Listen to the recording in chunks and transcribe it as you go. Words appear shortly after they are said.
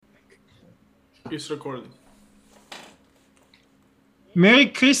It's recording. Merry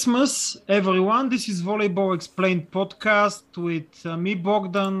Christmas, everyone. This is Volleyball Explained podcast with me,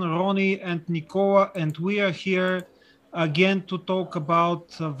 Bogdan, Ronnie, and Nicola, and we are here again to talk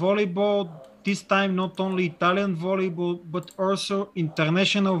about volleyball. This time, not only Italian volleyball, but also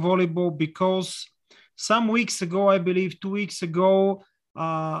international volleyball, because some weeks ago, I believe 2 weeks ago,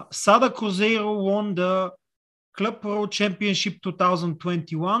 Sada Cruzeiro won the Club Pro Championship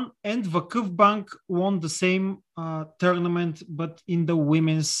 2021, and Vakuf Bank won the same tournament, but in the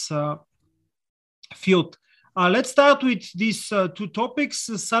women's field. Let's start with these two topics.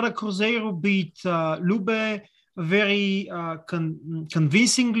 Sada Cruzeiro beat Lube very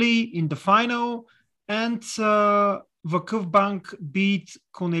convincingly in the final, and Vakuf Bank beat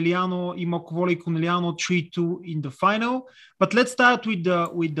Conegliano, Imok Volley Conegliano 3-2 in the final. But let's start with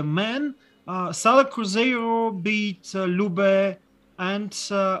the men. Sada Cruzeiro beat Lube, and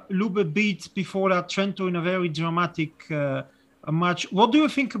Lube beat before that Trento in a very dramatic match. What do you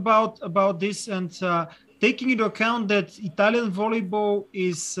think about this? And taking into account that Italian volleyball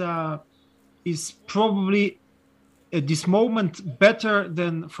is probably at this moment better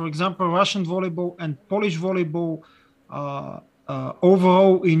than, for example, Russian volleyball and Polish volleyball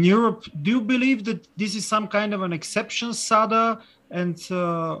overall in Europe, do you believe that this is some kind of an exception, Sada? And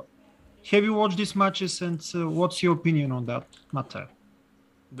have you watched these matches, and what's your opinion on that matter?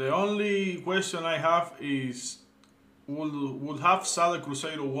 The only question I have is, would have Sada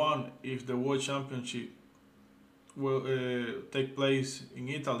Cruzeiro won if the World Championship will take place in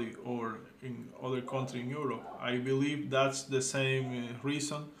Italy or in other country in Europe? I believe that's the same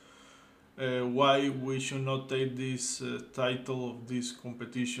reason why we should not take this title of this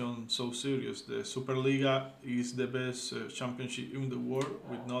competition so serious. The Superliga is the best championship in the world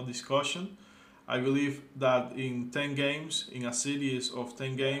with no discussion. I believe that in 10 games, in a series of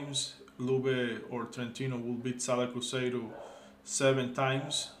 10 games, Lube or Trentino will beat Sada Cruzeiro 7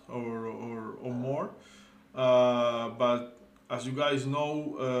 times or more. But as you guys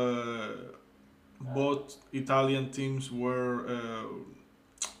know, both Italian teams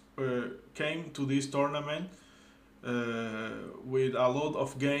came to this tournament with a lot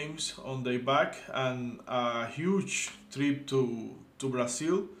of games on their back and a huge trip to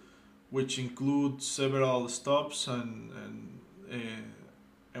Brazil, which includes several stops and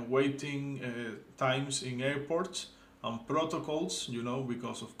waiting times in airports and protocols,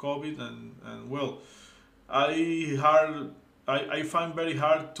 because of COVID and well, I find very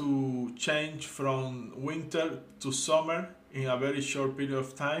hard to change from winter to summer in a very short period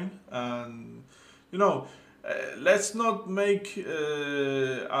of time, and you know let's not make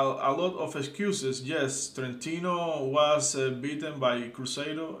a lot of excuses. Yes, Trentino was beaten by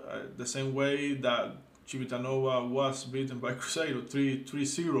Cruzeiro the same way that Civitanova was beaten by Cruzeiro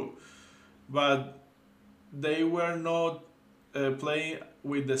 3-0, but they were not playing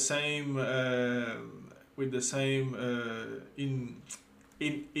with the same in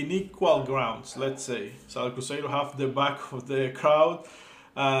equal grounds, let's say. So Cruzeiro have the back of the crowd,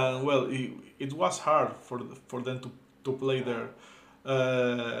 and well, it was hard for them to play there.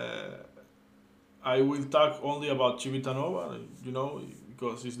 I will talk only about Civitanova,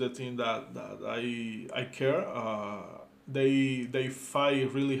 because it's the team that I care. They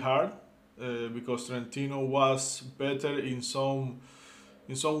fight really hard because Trentino was better in some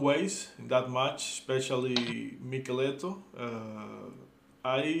ways in that match, especially Micheletto.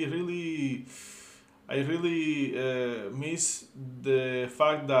 I really miss the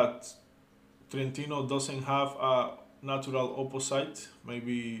fact that Trentino doesn't have a natural opposite.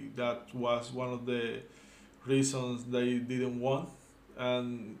 Maybe that was one of the reasons they didn't won.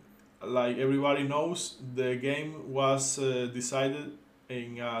 And like everybody knows, the game was decided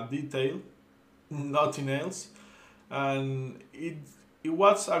in detail, nothing else, and it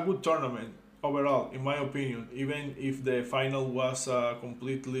was a good tournament overall, in my opinion. Even if the final was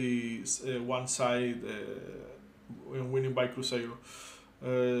completely one side, winning by Cruzeiro.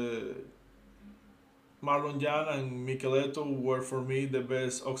 Uh, Marlon Jan and Micheletto were for me the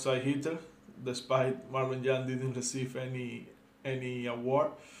best outside hitter, despite Marlon Jan didn't receive any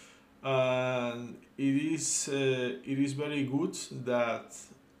award. And it is very good that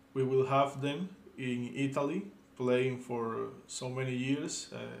we will have them in Italy playing for so many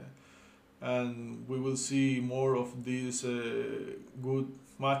years, and we will see more of these good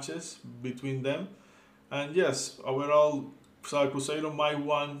matches between them. And yes, overall, Cruzeiro might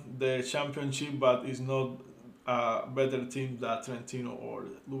won the championship, but is not a better team than Trentino or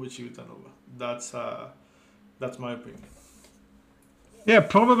Luis Civitanova. That's my opinion. Yeah,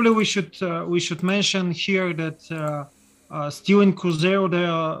 probably we should mention here that still in Cruzeiro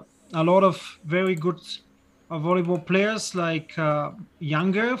there are a lot of very good volleyball players, like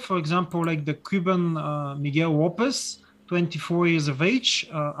younger, for example, like the Cuban Miguel Lopez, 24 years of age,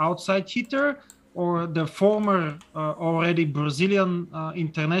 outside hitter, or the former already Brazilian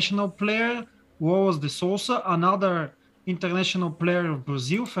international player, Wallace de Souza, another international player of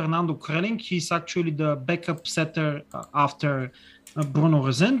Brazil, Fernando Kreling. He's actually the backup setter after Bruno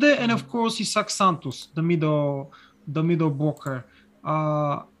Rezende, and of course Isaac Santos, the middle blocker.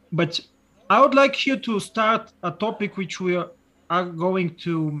 But I would like here to start a topic which we are going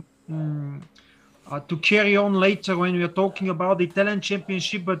to carry on later when we are talking about the Italian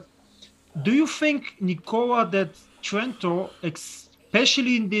Championship. But do you think, Nicola, that Trento,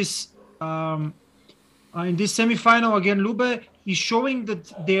 especially in this semifinal again, Lube, is showing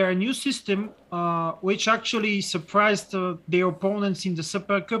that their new system, which actually surprised their opponents in the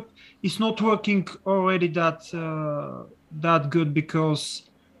Super Cup, is not working already that good? Because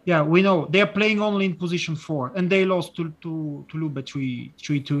yeah, we know they're playing only in position 4, and they lost to Lube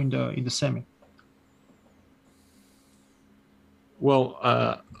 3-2 in the semi. Well,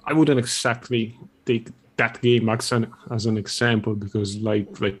 I wouldn't exactly take that game as an example, because like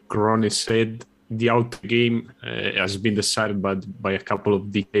Ronnie said, the out game has been decided by a couple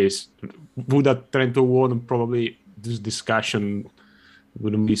of details. Would that Trento won? Probably this discussion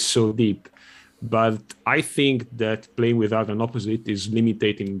wouldn't be so deep. But I think that playing without an opposite is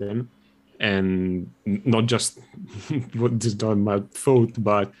limiting them, and not just what is not my fault,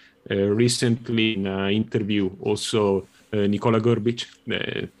 but recently in an interview also Nikola Grbic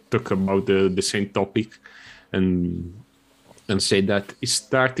talked about the same topic, and said that it's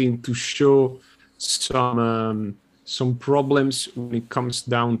starting to show some problems when it comes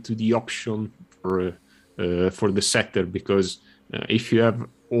down to the option for the setter, because if you have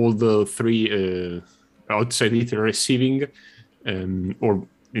all the three outside hitter receiving, or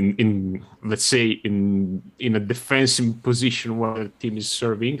in let's say in a defensive position where the team is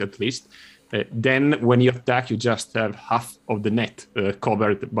serving at least, then when you attack, you just have half of the net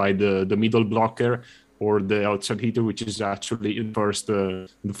covered by the middle blocker or the outside hitter, which is actually in the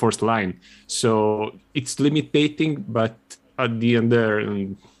first line. So it's limiting, but at the other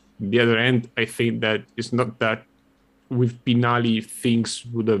end, I think that it's not that with Pinali things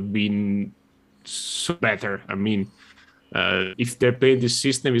would have been so better. I mean, if they're playing this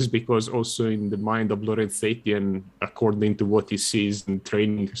system, is because also in the mind of Lorenzetti, and according to what he sees in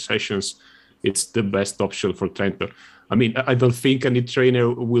training sessions, it's the best option for Trento. I mean, I don't think any trainer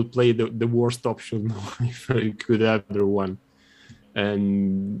will play the worst option if he could have the one.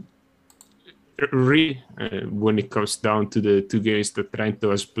 And really, when it comes down to the two games that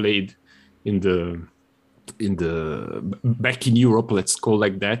Trento has played in the back in Europe, let's call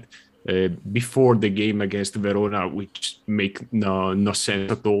like that, before the game against Verona, which make no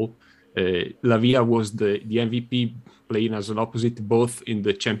sense at all. Lavia was the MVP, playing as an opposite both in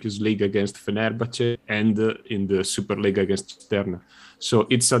the Champions League against Fenerbahce and in the Super League against Sterna. So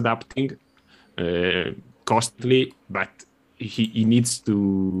it's adapting, costly, but he needs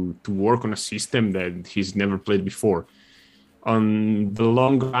to work on a system that he's never played before. On the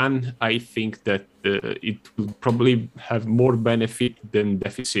long run, I think that it will probably have more benefit than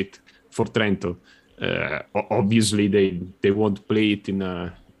deficit for Trento. Obviously, they won't play it in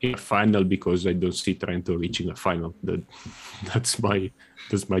a final, because I don't see Trento reaching a final. That's my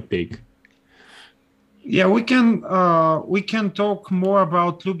take. Yeah, we can talk more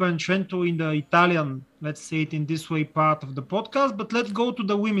about Lube and Trento in the Italian, let's say it in this way, part of the podcast. But let's go to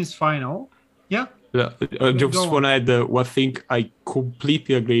the women's final. Yeah. I just want to add one thing. I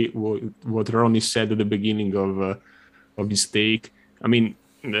completely agree with what Ronnie said at the beginning of his take. I mean,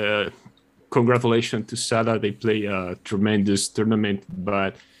 congratulations to Sada. They play a tremendous tournament,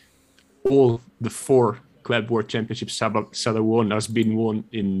 but all the 4 Club World Championships Sada won has been won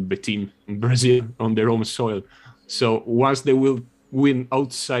in Betim, in Brazil, on their own soil. So once they will win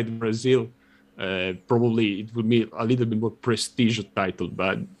outside Brazil, probably it will be a little bit more prestigious title.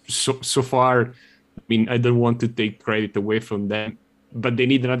 But so far, I mean, I don't want to take credit away from them, but they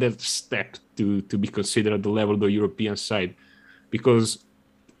need another step to be considered at the level of the European side, because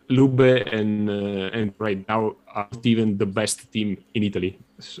Lube and right now are not even the best team in Italy.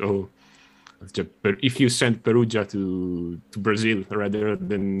 So if you send Perugia to Brazil rather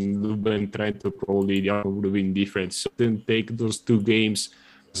than Lube and Trento, probably the outcome would have been different. So then take those 2 games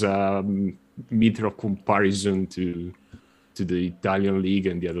as a meter of comparison to the Italian league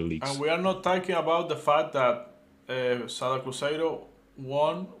and the other leagues. And we are not talking about the fact that Sada Cruzeiro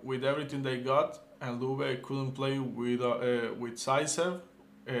won with everything they got, and Lube couldn't play with Zaitsev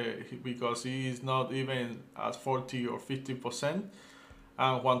because he is not even at 40 or 50%.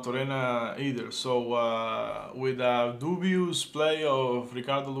 and Juan Torena either. So with a dubious play of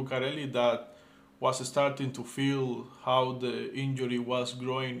Ricardo Lucarelli that was starting to feel how the injury was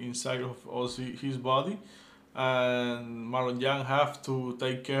growing inside of his body, and Marlon Yang have to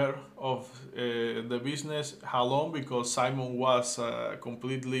take care of the business alone because Simon was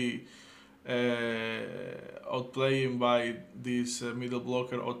completely outplaying by this middle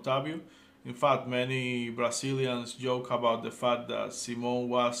blocker Otavio. In fact, many Brazilians joke about the fact that Simon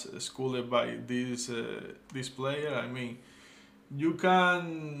was schooled by this player. I mean, you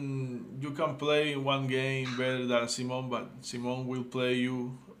can play one game better than Simon, but Simon will play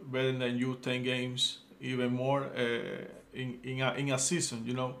you better than you 10 games, even more in a season.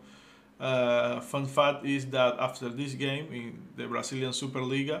 Fun fact is that after this game in the Brazilian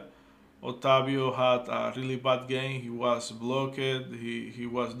Superliga, Otavio had a really bad game. He was blocked. He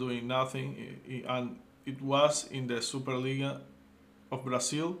was doing nothing, and it was in the Superliga of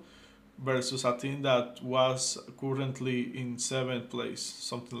Brazil versus a team that was currently in 7th place,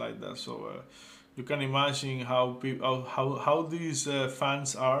 something like that. So you can imagine how these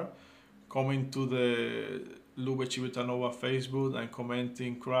fans are coming to the Lube Civitanova Facebook and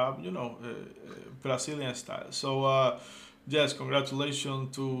commenting crap, Brazilian style. So yes,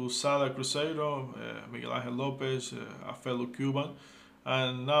 congratulations to Sada Cruzeiro, Miguel Angel Lopez, a fellow Cuban.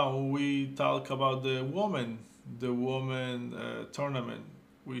 And now we talk about the women tournament,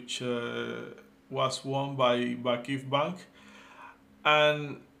 which was won by KIF Bank.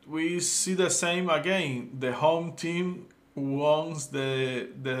 And we see the same again. The home team wants the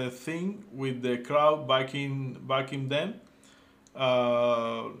thing with the crowd backing them.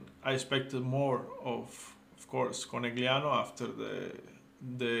 I expected more of course, Conegliano after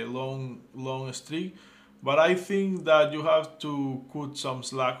the long streak. But I think that you have to cut some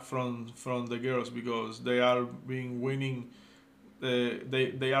slack from the girls because they are been winning.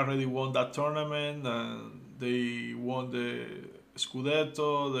 They already won that tournament and they won the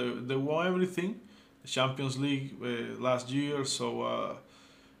Scudetto. They won everything, the Champions League last year. So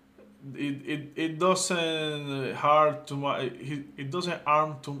it doesn't hard too much. It doesn't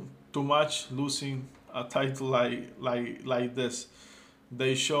harm too much losing a title like this.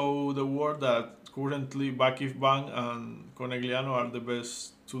 They show the world that currently Bakif Bank and Conegliano are the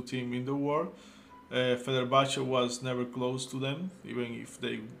best two teams in the world. Fenerbahce was never close to them, even if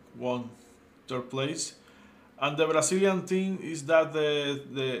they won 3rd place. And the Brazilian team is that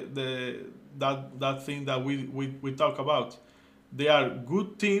that thing that we talk about. They are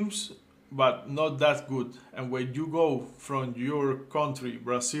good teams, but not that good. And when you go from your country,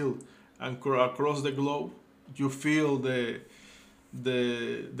 Brazil, and across the globe, you feel the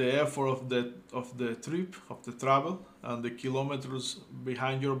effort of the trip, of the travel, and the kilometers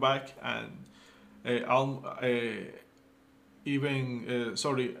behind your back, and and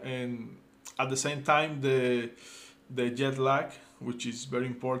at the same time the jet lag, which is very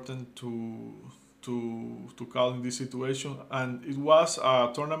important to call in this situation. And it was a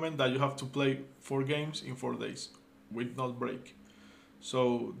tournament that you have to play 4 games in 4 days with no break.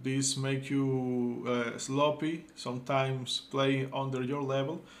 So this make you sloppy, sometimes play under your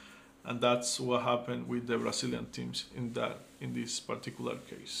level, and that's what happened with the Brazilian teams in this particular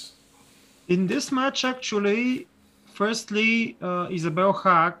case. In this match, actually, firstly, Isabel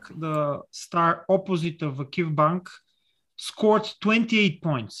Haak, the star opposite of KIF Bank, scored 28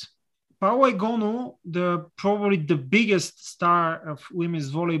 points. Paola Egonu, probably the biggest star of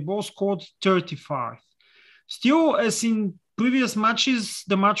women's volleyball, scored 35. Still, as in previous matches,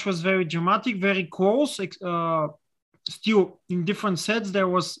 the match was very dramatic, very close. Still, in different sets, there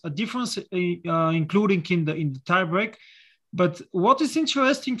was a difference, including in the tiebreak. But what is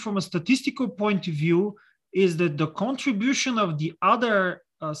interesting from a statistical point of view is that the contribution of the other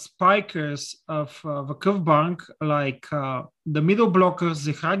spikers of the KIF Bank, like the middle blockers,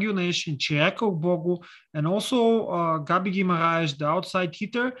 Zehra Gunesh and Chiriaco Bogu, and also Gabi Guimaraes, the outside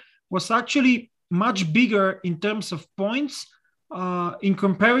hitter, was actually much bigger in terms of points in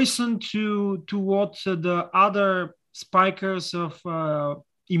comparison to what the other spikers of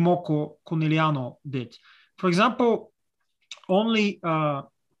Imoco Conegliano did. For example, only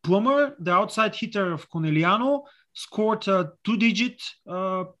Plummer, the outside hitter of Conegliano, scored 2-digit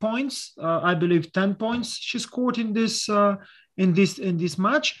points. I believe 10 points she scored in this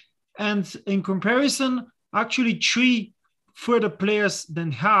match. And in comparison, actually 3 further players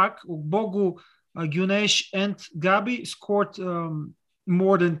than Haak, Bogu, Gunesh, and Gabi scored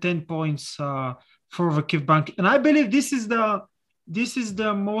more than 10 points for the KIF Bank. And I believe this is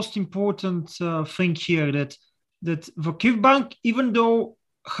the most important thing here, that the KIF Bank, even though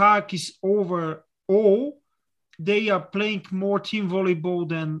Haak is over all, they are playing more team volleyball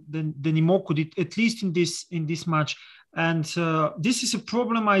than Imoco did, at least in this match. And this is a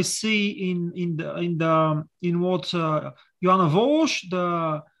problem I see in what Joanna Walsh,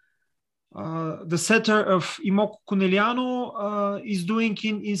 the setter of Imoco Conegliano, is doing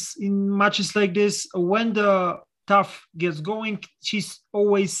in matches like this. When the tough gets going, she's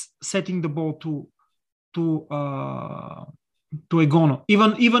always setting the ball to Egono,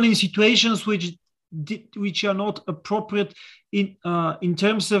 even in situations which are not appropriate in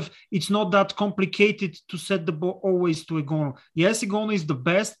terms of it's not that complicated to set the ball always to Egono. Yes, Egono is the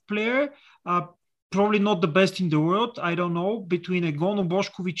best player, probably not the best in the world. I don't know. Between Egono,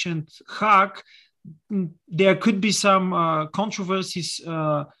 Bošković, and Haag, there could be some controversies.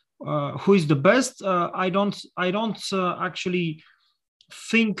 Who is the best? I don't actually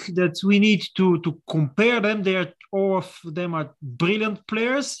think that we need to compare them. All of them are brilliant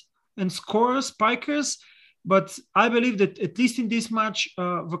players and scorers, spikers. But I believe that at least in this match,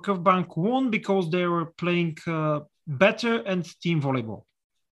 VK Bank won because they were playing better and team volleyball.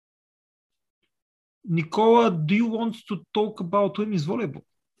 Nicola, do you want to talk about women's volleyball?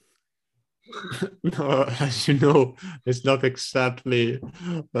 No, as you know, it's not exactly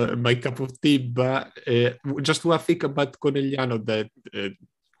my cup of tea, but just one thing about Conegliano that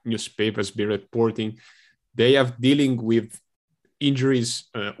newspapers be reporting, they are dealing with injuries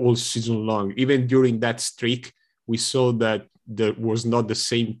all season long. Even during that streak, we saw that there was not the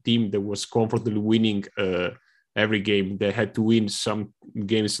same team that was comfortably winning every game. They had to win some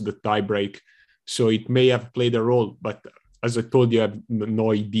games the tiebreak. So it may have played a role, but as I told you, I have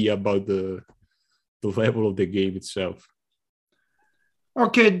no idea about the level of the game itself.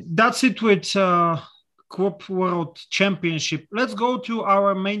 Okay, that's it with Club World Championship. Let's go to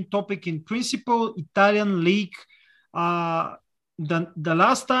our main topic in principle, Italian League. The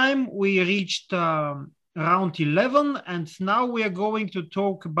last time we reached round 11, and now we are going to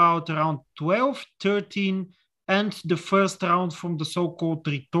talk about round 12, 13, and the first round from the so-called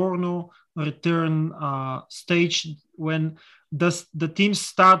return stage, when the teams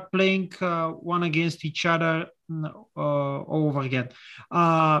start playing one against each other all over again.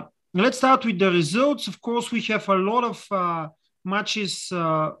 Let's start with the results. Of course, we have a lot of matches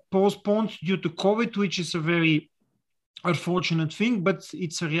postponed due to COVID, which is a very unfortunate thing, but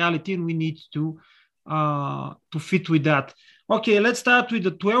it's a reality and we need to fit with that. Okay, let's start with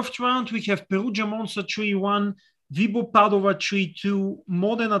the 12th round. We have Perugia Monza 3-1, Vibo Padova 3-2,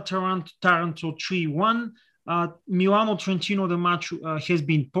 Modena Taranto 3-1, Milano Trentino, the match has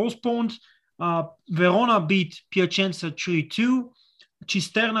been postponed. Verona beat Piacenza 3-2,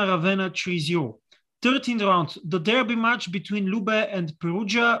 Cisterna Ravenna 3-0. 13th round, the derby match between Lube and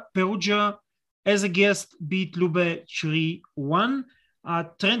Perugia. Perugia, as a guest, beat Lube 3-1.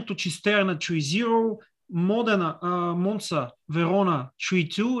 Trento Cisterna 3-0. Modena, Monza, Verona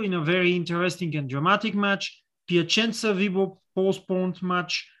 3-2 in a very interesting and dramatic match. Piacenza Vibo postponed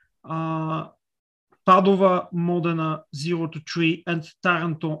match. Padova, Modena 0-3, and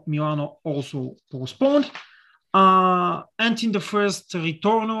Taranto, Milano also postponed. And in the first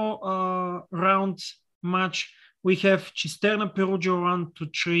Ritorno round match, we have Cisterna Perugia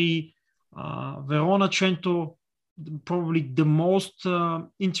 1-3, Verona Trento, probably the most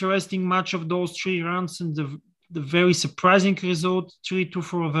interesting match of those three rounds, and the very surprising result, 3-2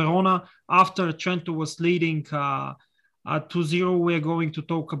 for Verona after Trento was leading 2-0. We're going to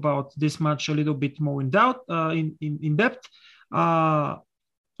talk about this match a little bit more in depth.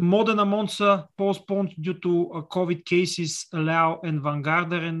 Modena Monza postponed due to COVID cases, Lau and Van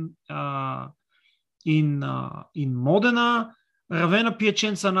Garderen in Modena. Ravenna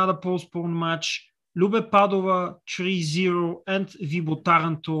Piacenza, another postponed match. Lube Padova 3-0, and Vibo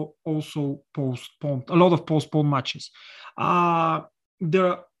Taranto also postponed. A lot of postponed matches.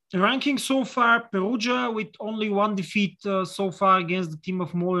 The ranking so far, Perugia with only one defeat so far against the team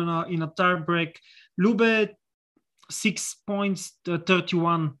of Modena in a tiebreak. Lube 6 points,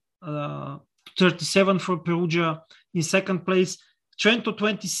 31, 37 for Perugia in second place. Trento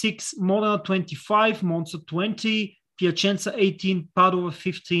 26, Modena 25, Monza 20, Piacenza 18, Padova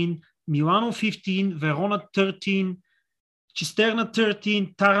 15, Milano 15, Verona 13, Cisterna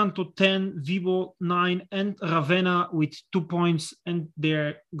 13, Taranto 10, Vibo 9, and Ravenna with 2 points, and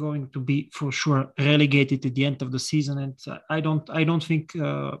they're going to be for sure relegated at the end of the season. And I don't think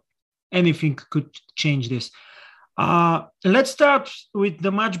anything could change this. Let's start with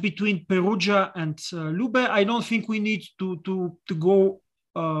the match between Perugia and Lube. I don't think we need to go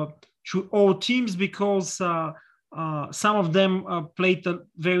through all teams because Some of them played a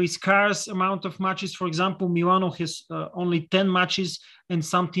very scarce amount of matches. For example, Milano has only 10 matches, and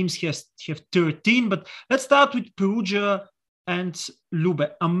some teams have 13. But let's start with Perugia and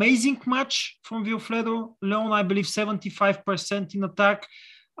Lube. Amazing match from Vilfredo Leon, I believe 75% in attack.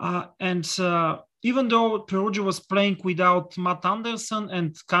 And even though Perugia was playing without Matt Anderson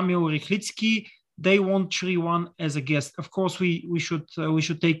and Kamil Rychlicki, they won 3-1 as a guest. Of course, we should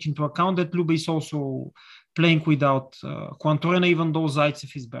take into account that Lube is also playing without Quantorena, even though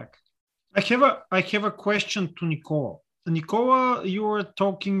Zaitsev is back. I have a question to Nicola. Nicola, you were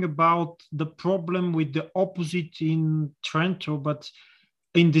talking about the problem with the opposite in Trento, but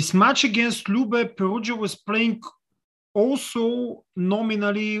in this match against Lube, Perugia was playing also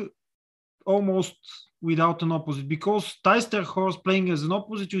nominally almost without an opposite, because Teisterhorst playing as an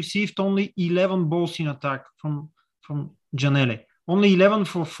opposite received only 11 balls in attack from Giannelli. Only 11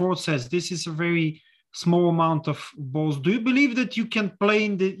 for 4 sets. This is a very small amount of balls. Do you believe that you can play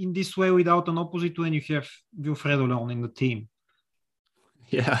in this way without an opposite when you have Vilfredo Leon in the team?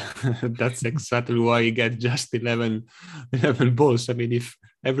 Yeah, that's exactly why you get just 11 balls. I mean, if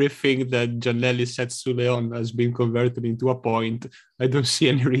everything that Giannelli sets to Leon has been converted into a point, I don't see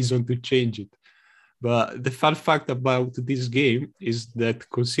any reason to change it. But the fun fact about this game is that,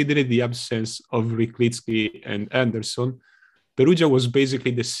 considering the absence of Rychlicki and Anderson, Perugia was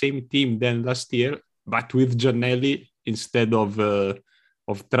basically the same team than last year, but with Giannelli instead of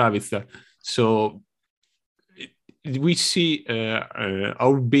Travitsa. So we see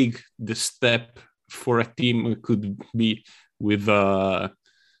how big the step for a team could be with,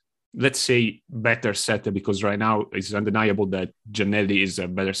 let's say, better setter, because right now it's undeniable that Giannelli is a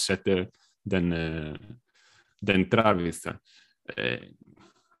better setter than Travitsa.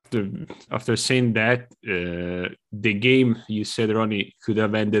 After saying that, the game, you said, Ronnie, could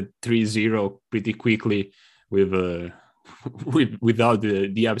have ended 3-0 pretty quickly without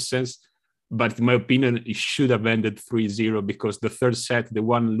the absence. But in my opinion, it should have ended 3-0, because the third set, the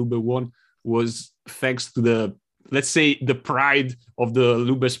one Lube won, was thanks to the pride of the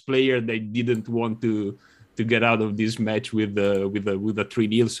Lube's player. They didn't want to get out of this match with a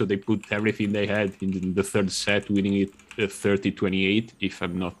 3-0, so they put everything they had in the third set, winning it 30-28, if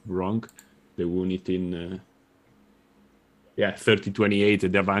I'm not wrong. They won it in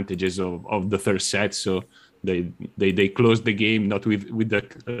 30-28, the advantages of the third set. So they closed the game not with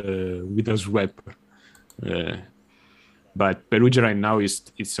a sweep. But Perugia right now is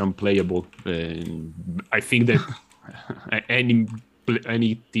unplayable. I think that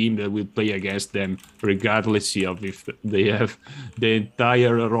any team that will play against them, regardless of if they have the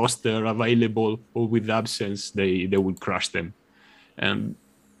entire roster available or with absence, they will crush them. And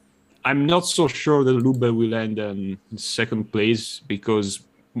I'm not so sure that Lube will end in second place, because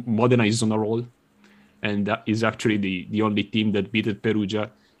Modena is on a roll, and that is actually the only team that beat Perugia,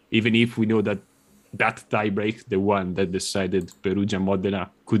 even if we know that tiebreak, the one that decided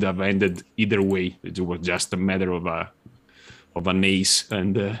Perugia-Modena, could have ended either way. It was just a matter of an ace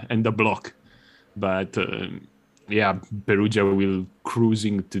and a block. But Perugia will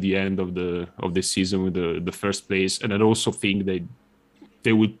cruising to the end of the season with the first place, and I also think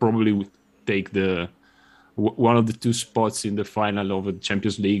they will probably take one of the two spots in the final of the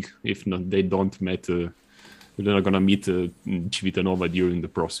Champions League. If not, they don't meet. They're not gonna meet Civitanova during the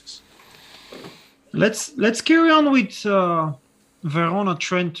process. Let's carry on with Verona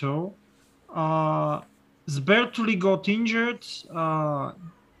Trento. Sbertoli got injured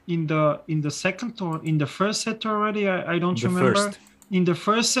in the second or in the first set already. I don't remember. First. In the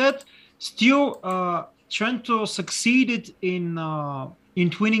first set, still Trento succeeded in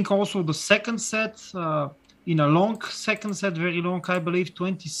winning also the second set in a long second set, very long, I believe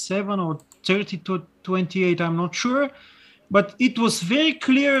 27 or 30 to 28. I'm not sure, but it was very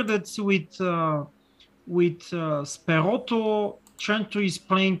clear that with Sperotto, Trento is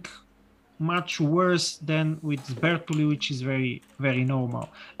playing much worse than with Sbertoli, which is very, very normal.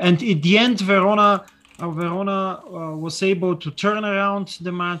 And at the end, Verona was able to turn around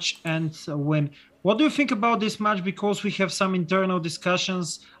the match and win. What do you think about this match? Because we have some internal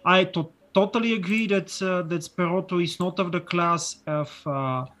discussions. I totally agree that Sperotto is not of the class of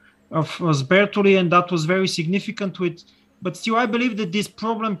Sbertoli, and that was very significant with. But still, I believe that this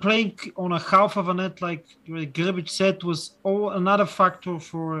problem playing on a half of a net, like Grbic said, was another factor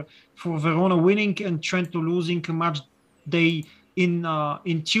for Verona winning and Trento losing a match they,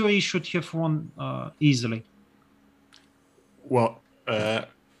 in theory, should have won easily. Well,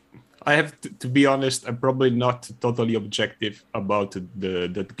 I have to be honest, I'm probably not totally objective about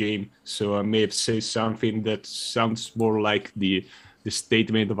that game, so I may have said something that sounds more like the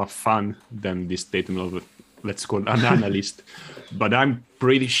statement of a fan than the statement let's call an analyst. But I'm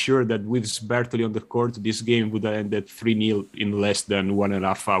pretty sure that with Sbertoli on the court, this game would have ended 3-0 in less than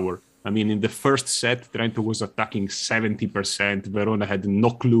 1.5 hours. I mean, in the first set, Trento was attacking 70%. Verona had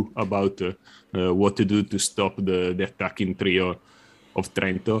no clue about what to do to stop the attacking trio of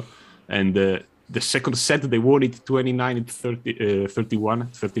Trento. And the second set, they won it 29-31,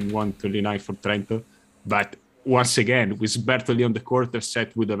 31-29 for Trento. But once again, with Sbertoli on the court, the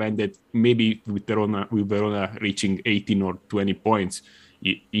set would have ended maybe with Verona reaching 18 or 20 points.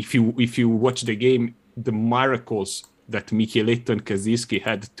 If you watch the game, the miracles that Micheletto and Kazisky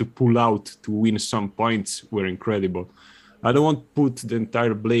had to pull out to win some points were incredible. I don't want to put the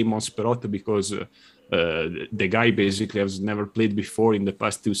entire blame on Sperotto because the guy basically has never played before in the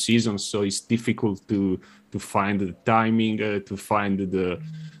past 2 seasons, so it's difficult to find the timing, to find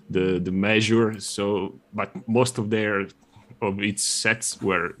the measure. So, but most of its sets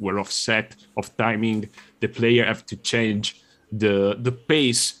were offset of timing. The player have to change the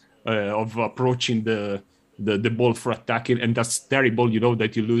pace of approaching the ball for attacking, and that's terrible. You know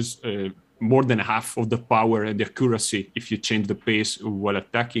that you lose more than half of the power and the accuracy if you change the pace while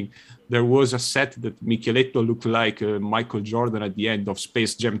attacking. There was a set that Micheletto looked like Michael Jordan at the end of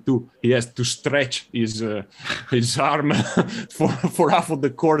Space Jam 2. He has to stretch his arm for half of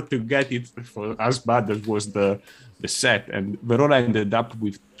the court to get it. For as bad as was the set, and Verona ended up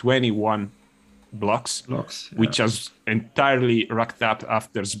with 21 blocks, which was entirely racked up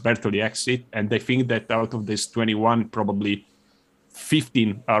after Sbertoli exit. And I think that out of this 21, probably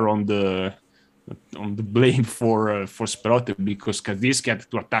 15 are on the blame for Sperotto, because Kazisky had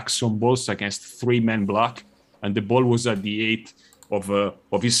to attack some balls against 3-man block, and the ball was at the 8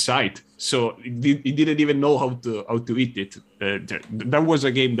 of his side, so he didn't even know how to hit it. That was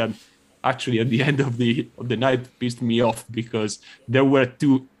a game that actually at the end of the night pissed me off, because there were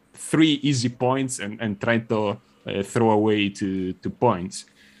 3 easy points and trying to throw away two points.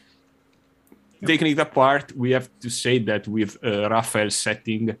 Yep. Taking it apart, we have to say that with Rafael's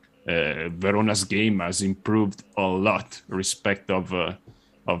setting, Verona's game has improved a lot respect of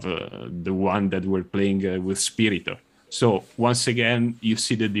the one that we're playing with Spirito. So once again, you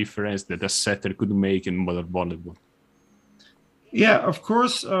see the difference that a setter could make in modern volleyball. Yeah, of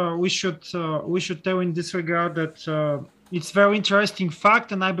course, we should tell in this regard that it's very interesting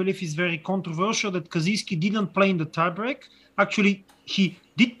fact, and I believe it's very controversial, that Kazisky didn't play in the tiebreak. Actually, he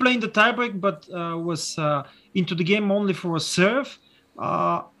did play in the tiebreak, but was into the game only for a serve.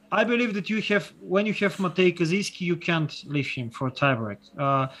 I believe that when you have Matej Kazisky, you can't leave him for a tiebreak.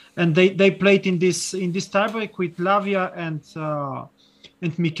 And they played in this tiebreak with Lavia and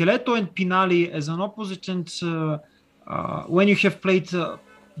Micheletto and Pinali as an opposite. And when you have played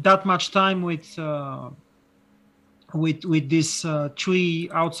that much time with this 3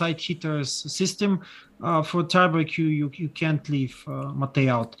 outside hitters system for tiebreak, you can't leave Matej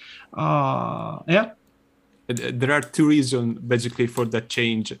out. Yeah. There are 2 reasons basically for that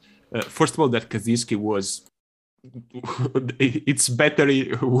change. First of all, that Kazisky its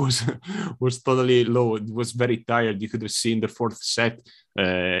battery was totally low. It was very tired. You could have seen the 4th set.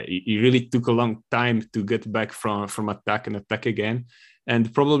 It really took a long time to get back from attack and attack again.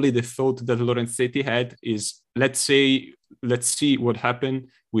 And probably the thought that Lorenzetti had is, let's see what happened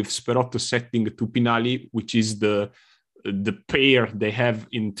with Sperotto setting to Pinali, which is the pair they have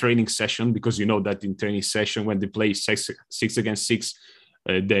in training session, because you know that in training session when they play 6 against 6,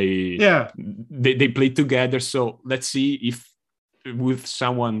 they play together. So let's see if with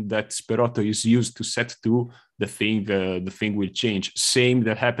someone that Sperotto is used to set to, the thing will change. Same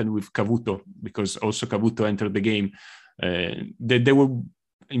that happened with Cavuto, because also Cavuto entered the game. They were,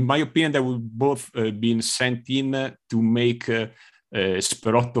 in my opinion, they were both being sent in to make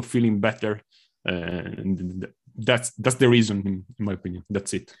Sperotto feeling better. And that's the reason, in my opinion.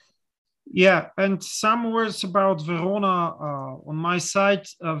 That's it. Yeah, and some words about Verona on my side.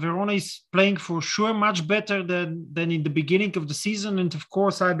 Verona is playing for sure much better than in the beginning of the season, and of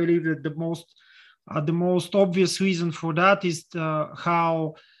course, I believe that the most obvious reason for that is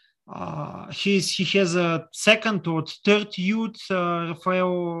how he has a 2nd or 3rd youth,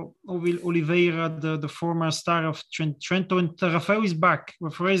 Rafael Oliveira, the former star of Trento, and Rafael is back.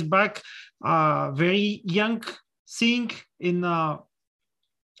 Rafael is back, very young thing in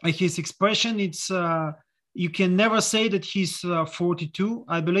his expression. It's you can never say that he's 42,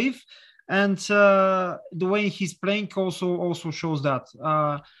 I believe, and the way he's playing also shows that.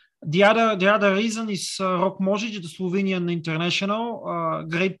 The other reason is Rok Možić, the Slovenian international,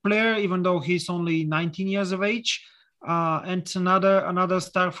 great player, even though he's only 19 years of age, and another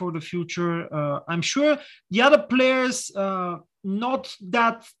star for the future. I'm sure the other players not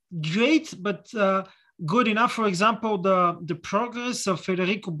that great, but good enough. For example, the progress of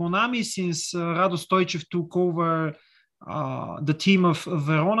Federico Bonami since Rado Stoichev took over the team of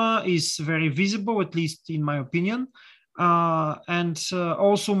Verona is very visible, at least in my opinion. And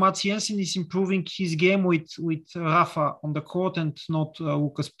also Mats Jensen is improving his game with Rafa on the court and not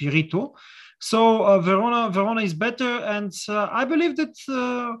Lucas Pirito. So Verona is better, and I believe that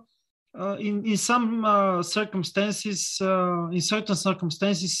in some circumstances, in certain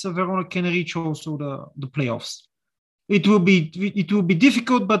circumstances, Verona can reach also the playoffs. It will be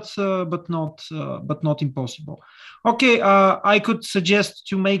difficult, but not impossible. Okay, I could suggest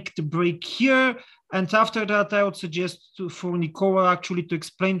to make the break here, and after that, I would suggest for Nicola actually to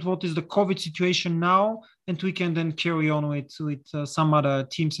explain what is the COVID situation now, and we can then carry on with some other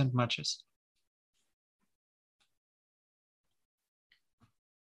teams and matches.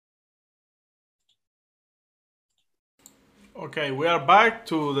 Okay, we are back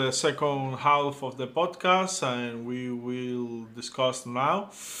to the second half of the podcast, and we will discuss now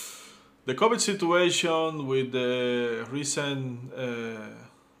the COVID situation with the recent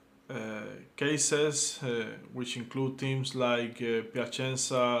cases, which include teams like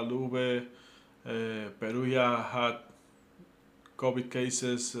Piacenza, Lube, Perugia had COVID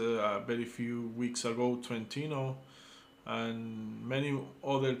cases very few weeks ago, Trentino, and many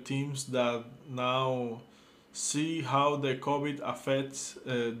other teams that now see how the COVID affects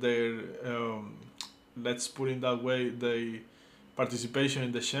their, let's put it that way, their participation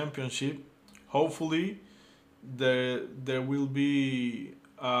in the championship. Hopefully, there will be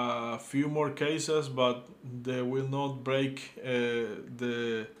a few more cases, but they will not break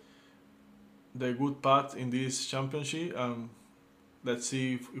the good path in this championship. Let's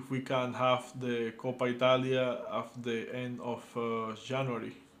see if we can have the Coppa Italia at the end of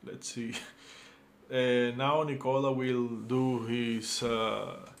January. Let's see. Now Nicola will do his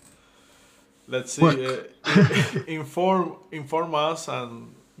let's see inform us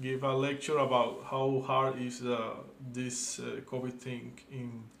and give a lecture about how hard is this COVID thing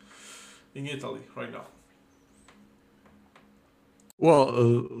in Italy right now. Well,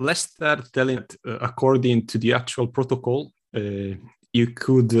 let's start telling it according to the actual protocol. You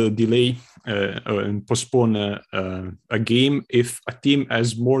could delay and postpone a game if a team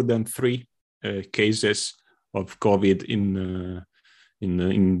has more than 3 cases of COVID in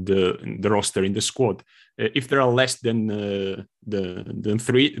the roster, in the squad. If there are less than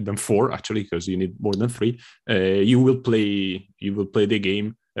 4, actually, because you need more than 3, you will play the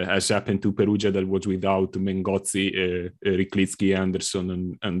game, as happened to Perugia, that was without Mengozzi, Riklitsky,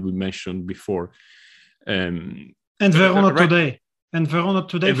 Anderson, and we mentioned before. And Verona today. And Verona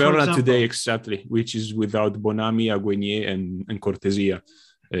today, exactly, which is without Bonami, Aguenier, and Cortesia.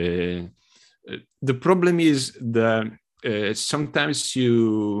 The problem is that sometimes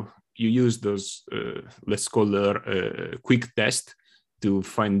you use those, let's call it quick test to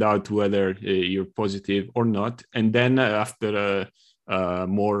find out whether you're positive or not. And then after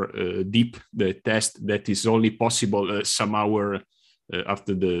more deep the test that is only possible some hour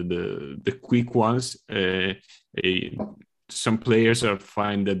after the quick ones, some players are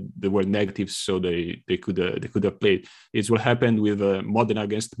find that they were negative, so they could have played. It's what happened with Modena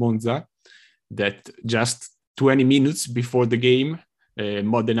against Monza, that just 20 minutes before the game,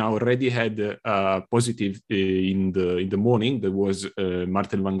 Modena already had a positive in the morning. There was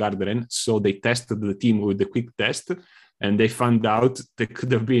Martin van Garderen, so they tested the team with the quick test, and they found out there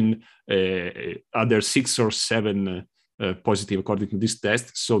could have been other 6 or 7 positive according to this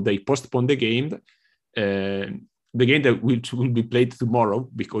test. So they postponed the game. The game that which will be played tomorrow,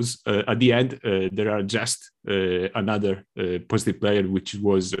 because at the end there are just another positive player, which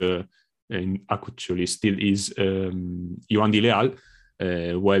was and actually still is Johan Di Leal,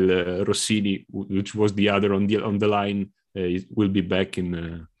 while Rossini, which was the other on the line, will be back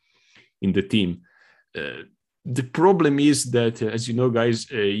in the team. The problem is that, as you know,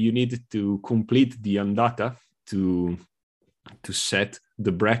 guys, you need to complete the andata to set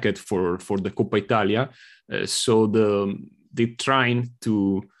the bracket for the Coppa Italia. So they're trying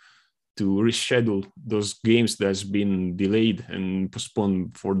to reschedule those games that's been delayed and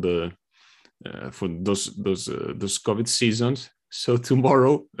postponed for those COVID seasons. So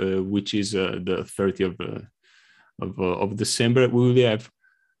tomorrow, which is the 30th of December, we will have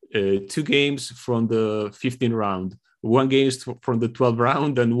 2 games from the 15th round, 1 game from the 12th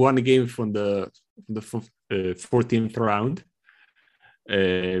round, and 1 game from the 14th round.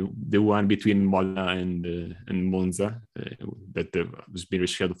 The one between Modena and Monza that has been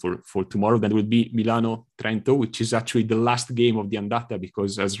rescheduled for tomorrow. Then will be Milano-Trento, which is actually the last game of the andata,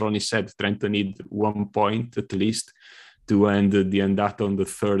 because, as Ronnie said, Trento need 1 point at least to end the Andata on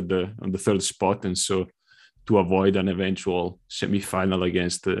the third spot, and so to avoid an eventual semi-final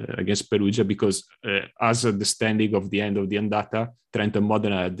against Perugia, because as the standing of the end of the Andata, Trento and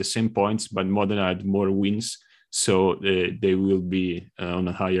Modena had the same points, but Modena had more wins, so they will be on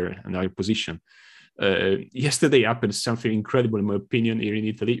a higher position. Yesterday happened something incredible, in my opinion, here in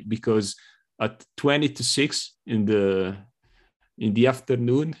Italy, because at 20-6 in the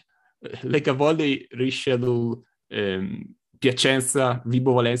afternoon, Lega Volley rescheduled Piacenza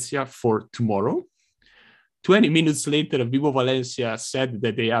Vibo Valencia for tomorrow. 20 minutes later, Vivo Valencia said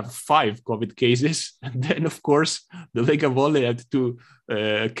that they have 5 COVID cases. And then, of course, the Lega Volley had to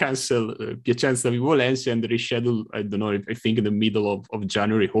cancel Piacenza Vivo Valencia and reschedule, I don't know, I think in the middle of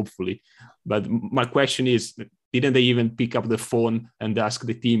January, hopefully. But my question is, didn't they even pick up the phone and ask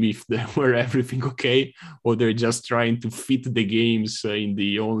the team if they were everything okay? Or they're just trying to fit the games in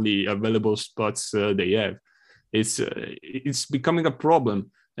the only available spots they have? It's becoming a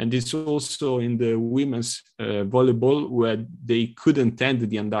problem. And it's also in the women's volleyball, where they couldn't end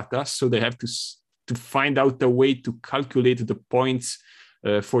the Andata, so they have to find out a way to calculate the points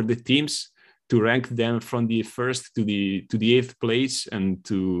for the teams, to rank them from the first to the 8th place, and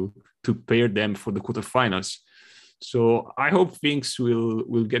to pair them for the quarterfinals. So I hope things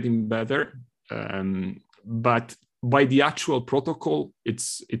will get better, but by the actual protocol,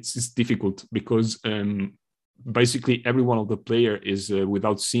 it's difficult, because basically every one of the player is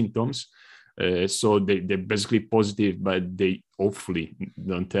without symptoms, so they're basically positive, but they hopefully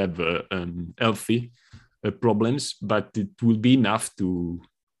don't have healthy problems. But it will be enough to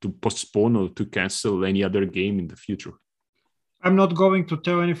postpone or to cancel any other game in the future. I'm not going to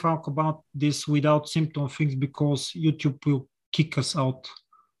tell anything about this without symptom things, because YouTube will kick us out.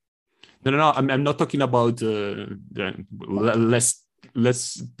 No. I'm not talking about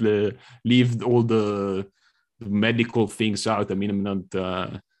let's leave all the medical things out. I mean, I'm not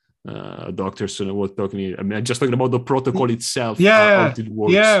a doctor, so I was talking. I mean, I'm just talking about the protocol itself. Yeah, how it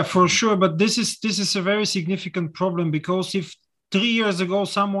works. Yeah, for sure. But this is a very significant problem, because if 3 years ago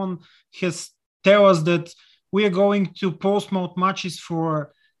someone has tell us that we are going to postpone matches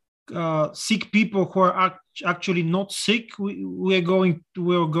for sick people who are actually not sick, we are going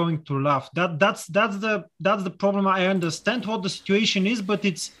to laugh. That's the problem. I understand what the situation is, but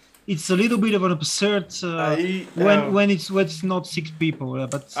it's a little bit of an absurd when it's not 6 people.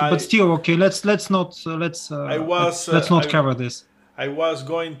 But still, okay. Let's not cover this. I was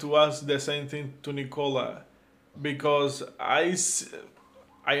going to ask the same thing to Nicola, because I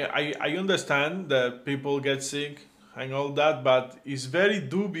understand that people get sick and all that, but it's very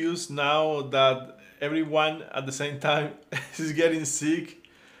dubious now that everyone at the same time is getting sick.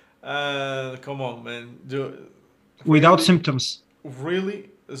 Come on, man. Without symptoms. Really?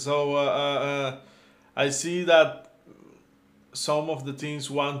 So I see that some of the teams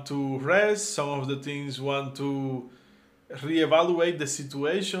want to rest, some of the teams want to reevaluate the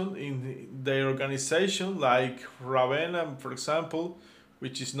situation in their organization, like Ravenna, for example,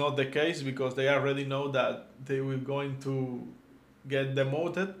 which is not the case, because they already know that they will going to get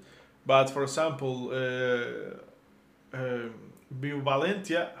demoted. But for example, Vivo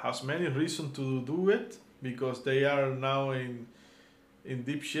Valentia has many reasons to do it, because they are now in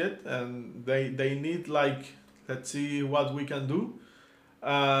deep shit, and they need, like, let's see what we can do.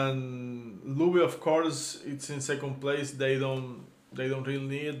 And Louis, of course, it's in second place. They don't really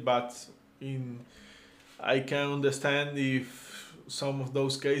need it, but I can understand if some of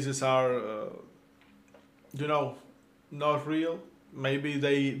those cases are not real. Maybe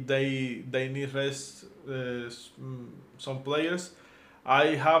they need rest, some players.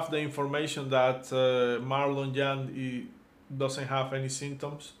 I have the information that Marlon Jan doesn't have any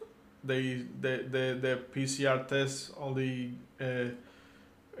symptoms. The PCR test only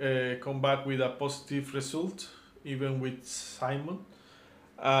come back with a positive result, even with Simon.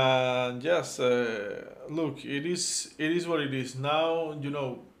 And yes, look, it is what it is. Now,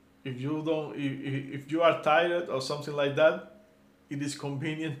 if you are tired or something like that, it is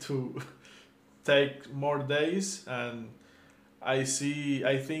convenient to take more days. And I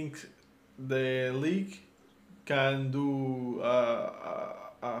think the league can do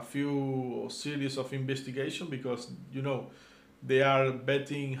a few series of investigation, because they are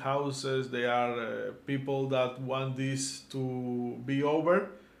betting houses, they are people that want this to be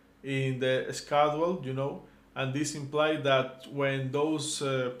over in the schedule, and this implies that when those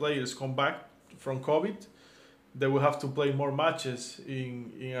players come back from COVID, they will have to play more matches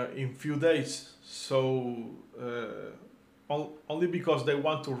in few days. So only because they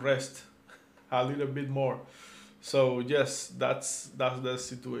want to rest a little bit more. So yes, that's the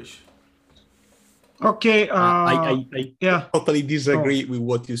situation. Okay. I Yeah. totally disagree with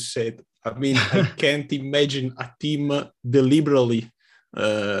what you said. I mean, I can't imagine a team deliberately,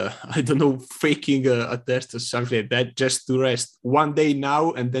 I don't know, faking a test or something like that just to rest one day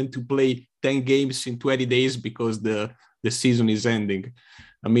now and then to play 10 games in 20 days because the season is ending.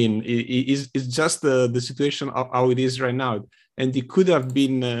 I mean, it's just the situation of how it is right now. And it could have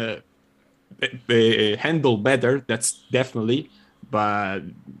been handled better, that's definitely. But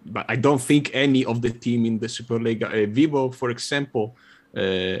I don't think any of the team in the Superlega, Vivo, for example,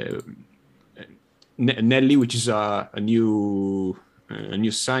 Nelly, which is a new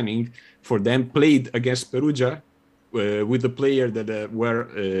signing for them, played against Perugia with the player that were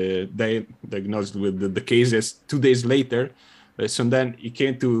they diagnosed with the cases 2 days later. So then he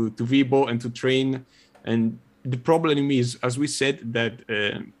came to Vibo and to train. And the problem is, as we said, that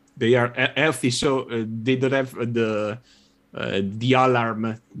they are healthy, so they don't have the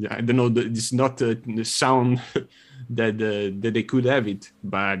alarm. I don't know. It's not the sound that they could have it,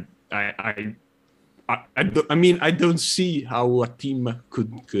 but I mean, I don't see how a team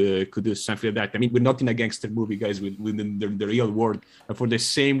could do something like that. I mean, we're not in a gangster movie, guys. We're in the real world. And for the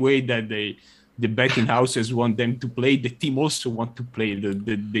same way that the betting houses want them to play, the team also want to play.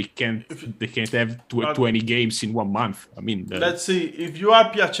 They can't have 20 games in 1 month. I mean, let's see. If you are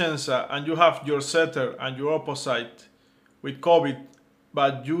Piacenza and you have your setter and your opposite with COVID,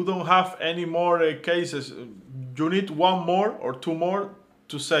 but you don't have any more cases, you need one more or two more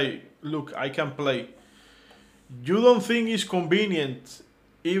to say, look, I can play. You don't think it's convenient,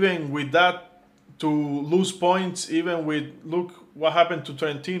 even with that, to lose points, even with, look what happened to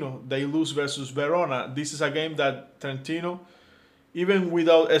Trentino. They lose versus Verona. This is a game that Trentino, even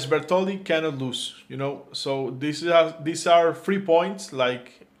without Esbertoli, cannot lose, you know. So these are 3 points,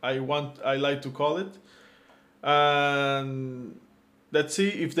 like I like to call it. And let's see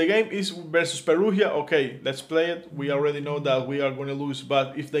if the game is versus Perugia. Okay, let's play it. We already know that we are going to lose.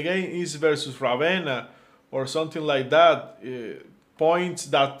 But if the game is versus Ravenna or something like that, points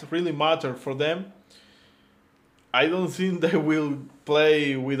that really matter for them, I don't think they will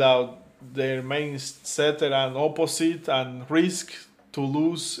play without their main setter and opposite and risk to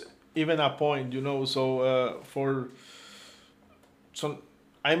lose even a point, you know. So for some,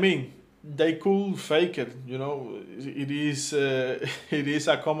 I mean, they could fake it, you know. It is it is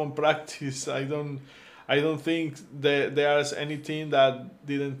a common practice. I don't think that there's anything that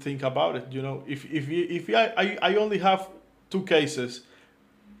didn't think about it, you know. If I only have 2 cases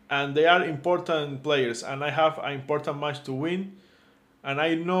and they are important players and I have an important match to win, and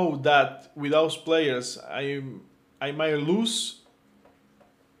I know that without players I might lose,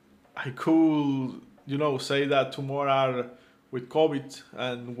 I could, you know, say that tomorrow are with COVID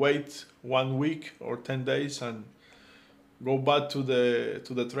and wait 1 week or 10 days and go back to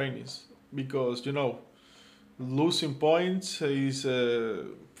the trainings, because, you know, losing points is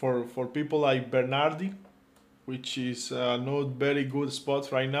for people like Bernardi, which is not very good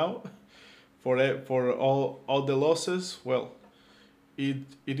spot right now for all the losses. Well, it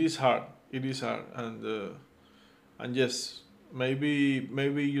is hard. It is hard, and yes, maybe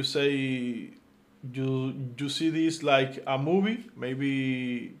you say you see this like a movie.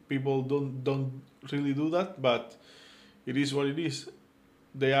 Maybe people don't really do that, but it is what it is.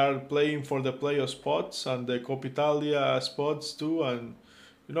 They are playing for the playoff spots and the Coppa Italia spots too, and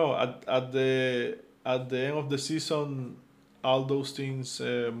you know, at the end of the season, all those things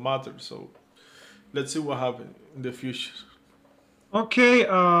matter. So let's see what happens in the future. Okay,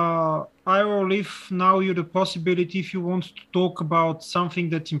 I will leave now you the possibility if you want to talk about something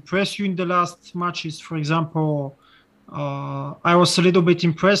that impressed you in the last matches. For example, I was a little bit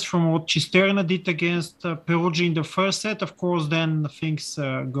impressed from what Cisterna did against Perugia in the first set. Of course, then things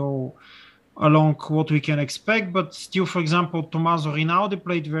go along what we can expect. But still, for example, Tommaso Rinaldi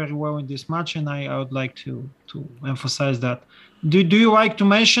played very well in this match, and I would like to emphasize that. Do you like to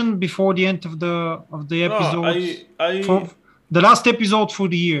mention before the end of the No, episode I for the last episode for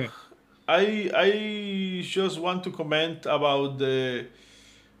the year? I just want to comment about the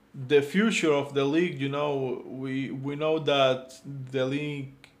future of the league. You know, we know that the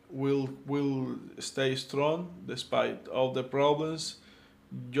league will stay strong despite all the problems.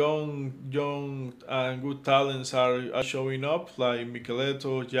 Young and good talents are showing up, like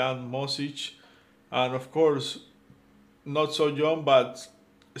Micheletto, Jan Mosic, and of course not so young but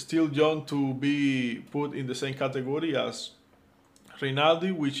still young to be put in the same category as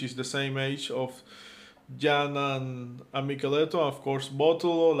Rinaldi, which is the same age of Jan and Micheletto, of course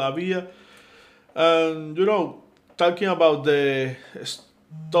Botolo, Lavia. And you know, talking about the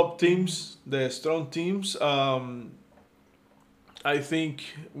top teams, the strong teams, I think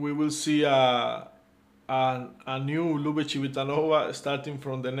we will see a new Lube Civitanova starting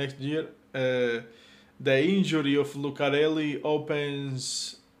from the next year. The injury of Lucarelli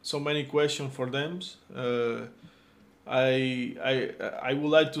opens so many questions for them. I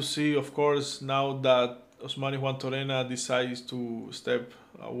would like to see, of course, now that Osmani Juantorena decides to step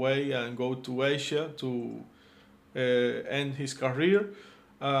away and go to Asia to end his career.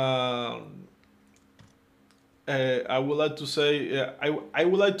 I would like to say I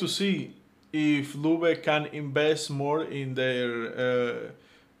would like to see if Lube can invest more in their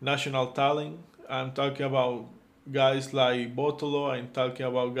national talent. I'm talking about guys like Botolo. I'm talking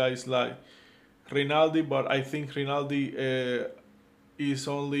about guys like Rinaldi, but I think Rinaldi is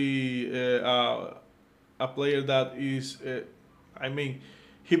only a player that is. I mean,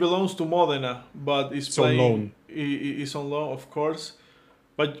 he belongs to Modena, but is on playing. loan. Is on loan, of course.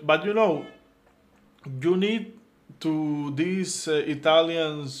 But you know, you need to these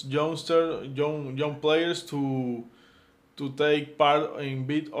Italians, young players to take part in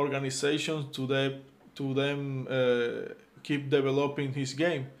big organizations to them keep developing his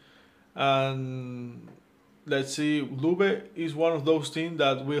game. And let's see, Lube is one of those teams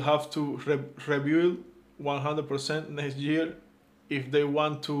that will have to rebuild 100% next year if they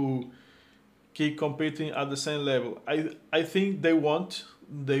want to keep competing at the same level. I think they won't.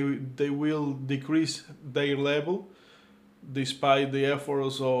 They will decrease their level despite the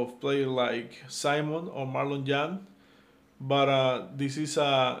efforts of players like Simon or Marlon Jan. But this is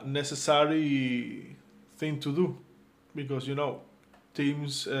a necessary thing to do because you know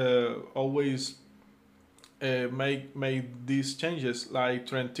teams always make these changes, like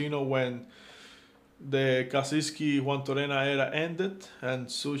Trentino when the Kasiski Juantorena era ended, and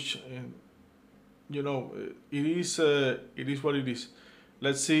such. You know, it is what it is.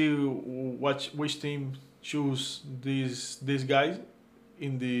 Let's see which team choose these guys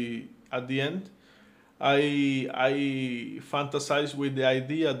at the end. I fantasize with the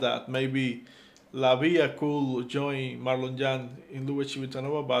idea that maybe Lavia could join Marlon Jan in Lube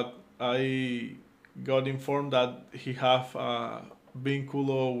Civitanova, but I got informed that he have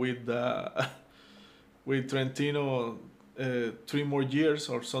vinculo with with Trentino 3 more years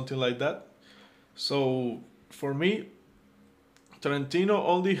or something like that. So for me, Trentino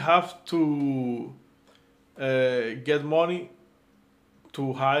only have to get money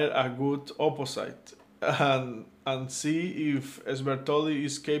to hire a good opposite and see if Sbertoli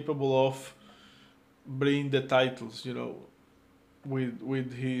is capable of bringing the titles, you know,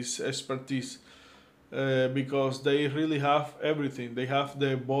 with his expertise, because they really have everything. They have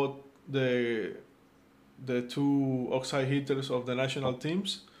both the 2 oxide hitters of the national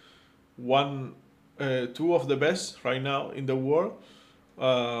teams, 2 of the best right now in the world.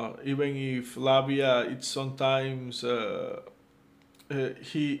 Even if Labia, it's sometimes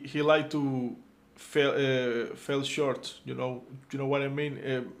he like to fell short. You know what I mean.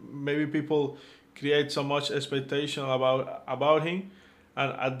 Maybe people create so much expectation about him,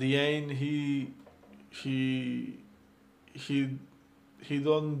 and at the end he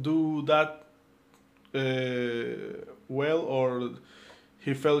don't do that well, or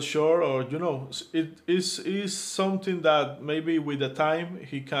he fell short, or you know, it is something that maybe with the time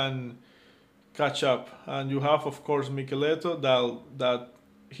he can catch up. And you have, of course, Micheletto that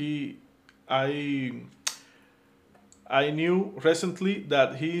I knew recently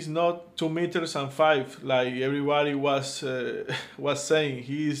that he is not 2 meters and 5 like everybody was saying.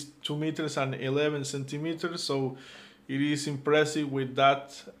 He is 2 meters and 11 centimeters, so it is impressive with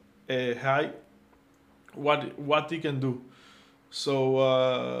that height what he can do. So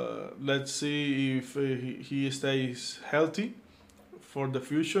let's see if he stays healthy for the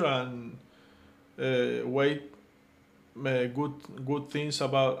future, and wait good things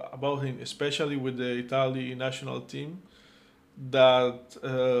about him, especially with the Italy national team. That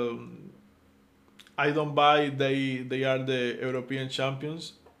I don't buy they are the European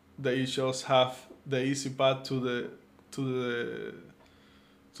champions. They just have the easy path to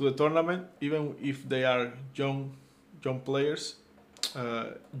the tournament, even if they are young players.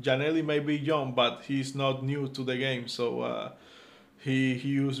 Gianelli may be young, but he's not new to the game, so he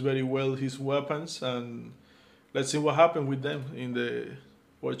used very well his weapons, and let's see what happens with them in the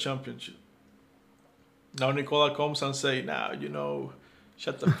World Championship. Now Nicola comes and say, "Now you know,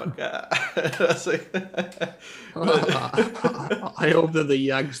 shut the fuck up." I hope that the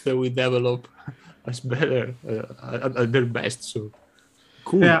youngster will develop as better at their best. So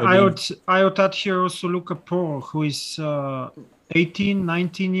cool. Yeah, I would add here also Luca Por, who is 18,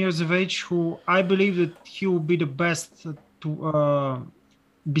 19 years of age, who I believe that he will be the best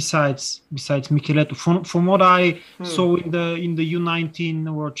besides Micheletto, from what I saw in the U19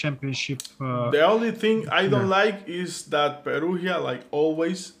 World Championship. The only thing I don't like is that Perugia, like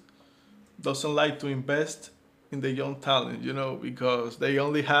always, doesn't like to invest in the young talent, because they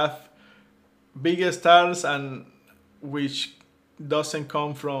only have big stars and which doesn't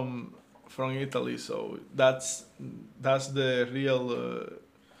come from Italy. So that's the real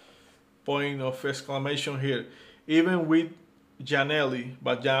point of exclamation here. Even with Giannelli,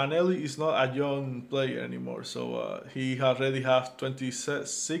 but Giannelli is not a young player anymore. So he already has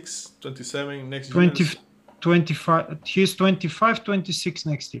 26, 27 next year. 25. He's 25, 26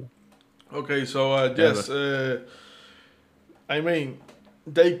 next year. Okay, so yes, I mean,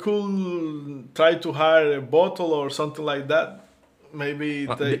 they could try to hire a bottle or something like that. Maybe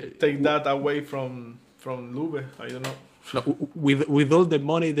take that away from Lube. I don't know. No, with all the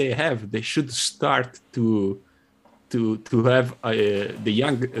money they have, they should start to have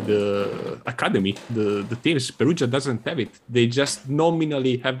the academy, the teams. Perugia doesn't have it. They just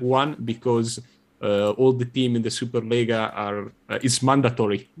nominally have one because all the team in the Superlega are it's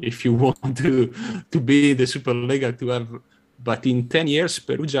mandatory if you want to be in the Superlega to have. But in 10 years,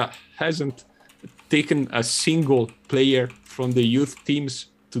 Perugia hasn't taken a single player from the youth teams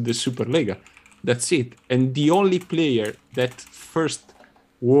to the Superlega. That's it. And the only player that first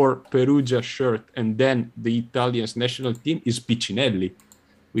wore Perugia shirt and then the Italian's national team is Piccinelli,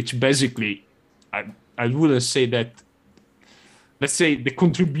 which basically, I wouldn't say that. Let's say the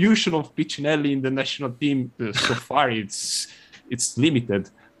contribution of Piccinelli in the national team so far it's limited.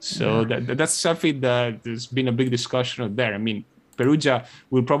 So that's something that there's been a big discussion of there. I mean, Perugia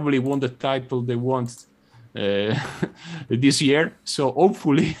will probably win the title they want this year. So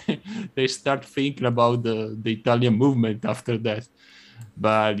hopefully they start thinking about the Italian movement after that.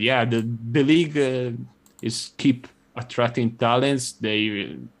 But yeah, the league is keep attracting talents.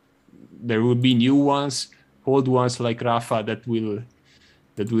 There will be new ones, old ones like Rafa that will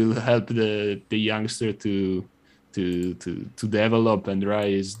help the youngster to develop and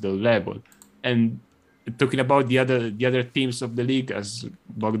rise the level. And talking about the other teams of the league, as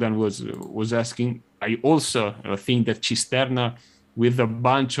Bogdan was asking, I also think that Cisterna, with a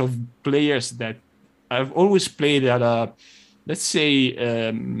bunch of players that I've always played at a, let's say,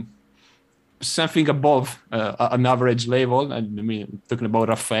 something above an average level. And I mean, talking about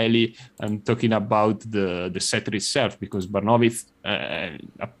Raffaelli, I'm talking about the setter itself, because Barnovic,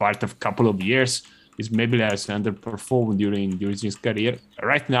 a part of a couple of years, is maybe has underperformed during his career.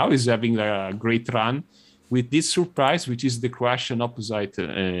 Right now, he's having a great run with this surprise, which is the Croatian opposite,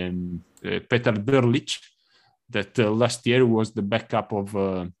 Petar Drlic, that last year was the backup of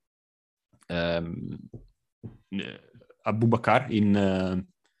Abubakar in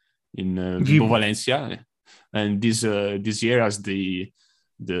Vibo Valencia, and this year has the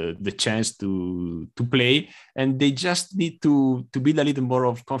chance to play, and they just need to build a little more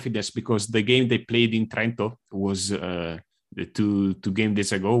of confidence, because the game they played in Trento was the two game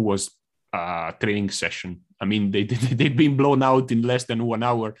days ago was a training session. I mean, they've been blown out in less than 1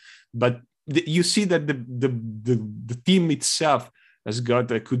 hour, but you see that the team itself has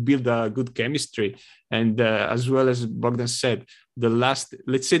could build a good chemistry, and as well as Bogdan said,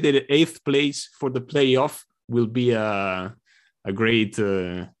 let's say the 8th place for the playoff will be a great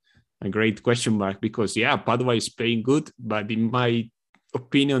question mark, because Padova is playing good, but in my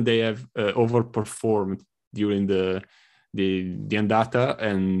opinion they have overperformed during the andata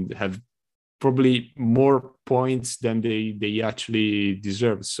and have probably more points than they actually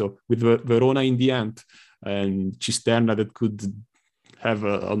deserve. So with Verona in the end and Cisterna that could have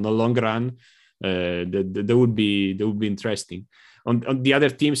on the long run, that would be interesting. On the other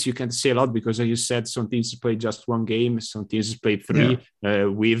teams, you can say a lot, because as you said, some teams play just one game, some teams play 3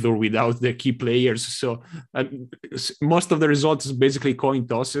 with or without the key players. So most of the results is basically coin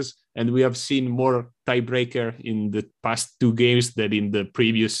tosses, and we have seen more tiebreaker in the past 2 games than in the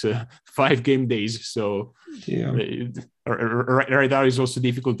previous 5 game days. So right now it's also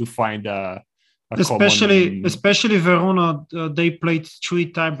difficult to find especially Verona. They played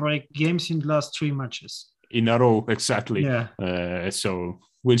 3 tiebreak games in the last 3 matches. In a row, exactly. So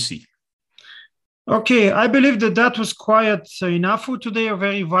we'll see. Okay, I believe that was quite enough for today. A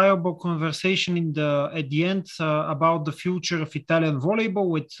very viable conversation at the end about the future of Italian volleyball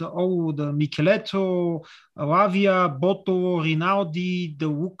with all the Micheletto, Ravia, Boto, Rinaldi, De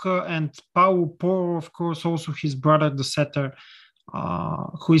Wucke, and Paolo Porro, of course, also his brother, the setter,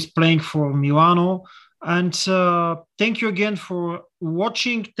 who is playing for Milano. And thank you again for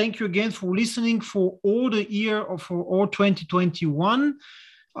watching. Thank you again for listening for all the year of all 2021.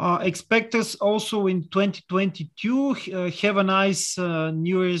 Expect us also in 2022. Have a nice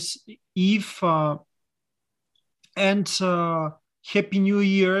New Year's Eve and Happy New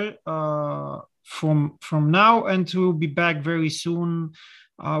Year from now, and we'll be back very soon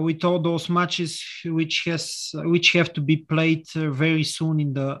with all those matches which have to be played very soon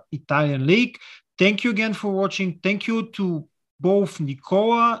in the Italian league. Thank you again for watching. Thank you to both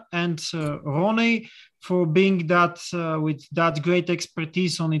Nicola and Ronnie for being that with that great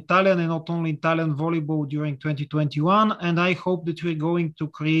expertise on Italian and not only Italian volleyball during 2021. And I hope that we're going to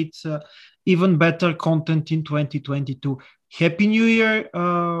create even better content in 2022. Happy New Year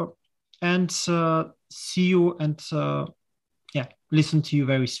and see you and listen to you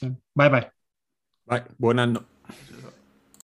very soon. Bye bye. Bye. Buon anno.